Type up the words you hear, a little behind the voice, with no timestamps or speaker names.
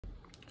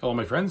Hello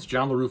my friends,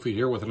 John LaRuffa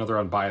here with another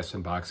Unbiased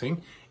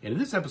unboxing. And in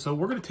this episode,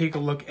 we're going to take a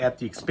look at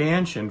the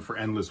expansion for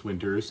Endless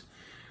Winter,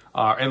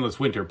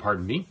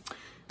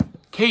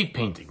 cave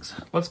paintings.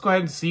 Let's go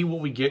ahead and see what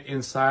we get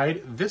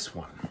inside this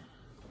one.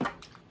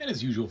 And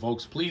as usual,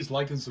 folks, please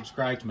like and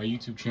subscribe to my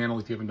YouTube channel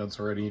if you haven't done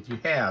so already. If you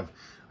have,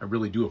 I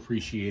really do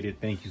appreciate it.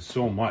 Thank you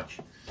so much.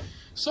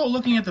 So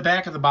looking at the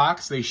back of the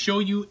box, they show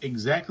you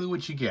exactly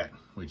what you get,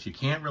 which you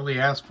can't really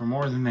ask for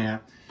more than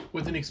that.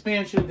 With an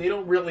expansion, they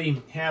don't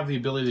really have the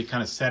ability to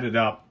kind of set it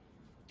up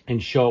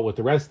and show it with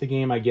the rest of the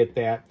game. I get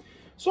that.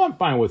 So I'm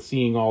fine with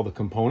seeing all the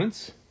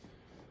components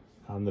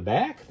on the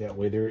back. That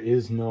way there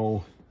is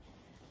no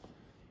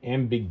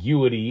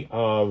ambiguity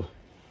of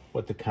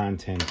what the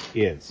content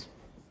is.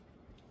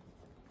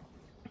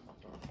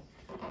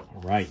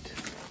 All right.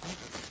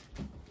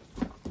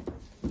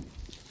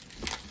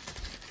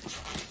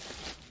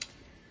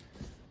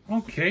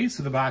 Okay,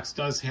 so the box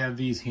does have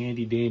these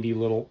handy dandy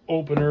little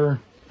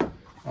opener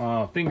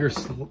what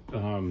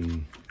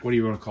do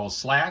you want to call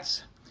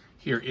slats.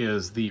 Here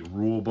is the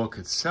rule book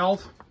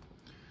itself.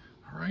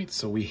 All right,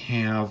 so we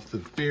have the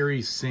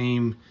very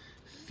same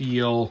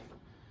feel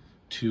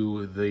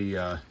to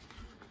the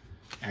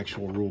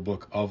actual rule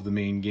book of the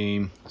main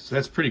game. So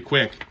that's pretty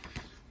quick,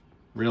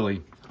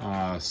 really.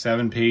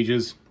 7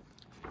 pages,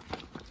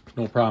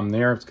 no problem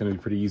there. It's going to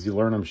be pretty easy to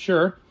learn, I'm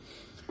sure.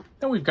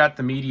 Then we've got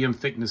the medium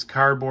thickness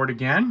cardboard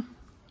again,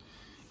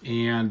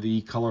 and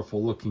the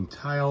colorful looking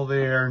tile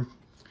there.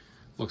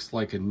 Looks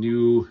like a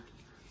new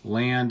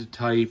land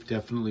type,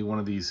 definitely one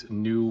of these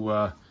new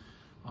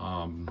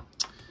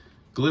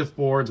glyph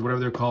boards, whatever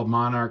they're called,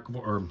 monolith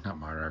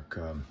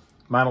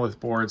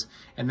boards.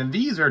 And then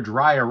these are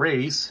dry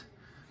erase,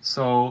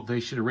 so they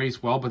should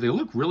erase well, but they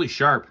look really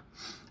sharp.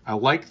 I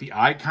like the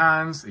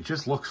icons, it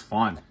just looks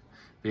fun.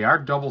 They are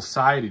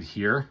double-sided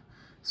here,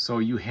 so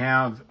you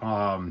have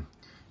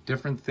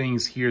different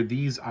things here.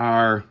 These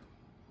are,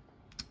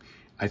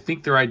 I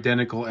think they're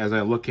identical as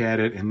I look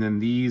at it, and then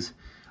these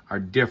are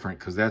different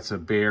because that's a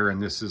bear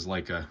and this is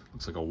like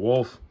looks like a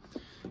wolf.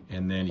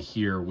 And then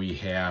here we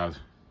have,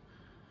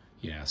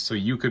 yeah, so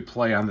you could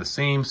play on the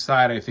same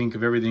side, I think,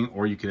 of everything,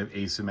 or you could have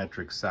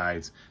asymmetric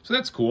sides. So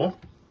that's cool.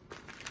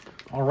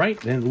 All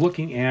right, then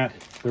looking at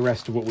the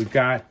rest of what we've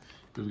got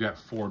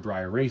 4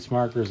 dry erase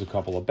markers, a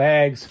couple of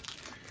bags,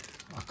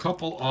 a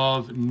couple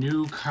of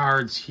new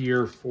cards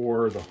here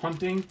for the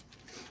hunting.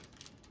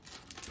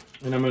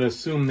 And I'm going to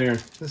assume they're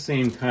the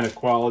same kind of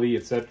quality,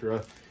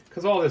 etc.,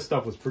 because all this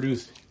stuff was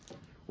produced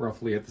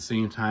roughly at the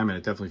same time, and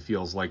it definitely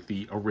feels like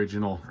the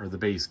original or the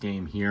base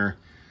game here.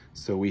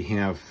 So we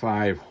have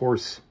 5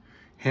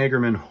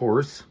 Hagerman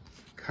horse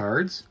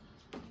cards.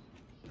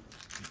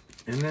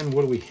 And then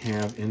what do we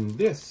have in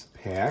this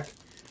pack?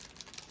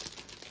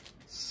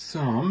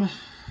 Some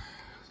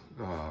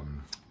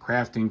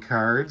crafting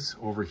cards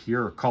over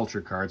here, or culture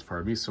cards,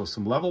 pardon me. So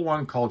some level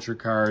 1 culture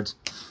cards,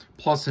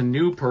 plus a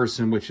new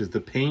person, which is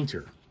the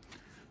painter.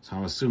 So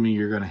I'm assuming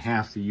you're going to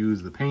have to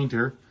use the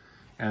painter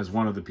as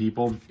one of the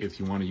people if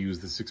you want to use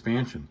this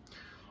expansion.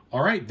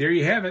 All right, there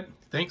you have it.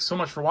 Thanks so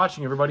much for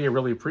watching, everybody. I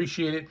really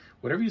appreciate it.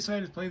 Whatever you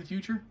decide to play in the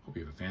future, hope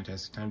you have a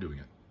fantastic time doing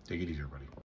it. Take it easy, everybody.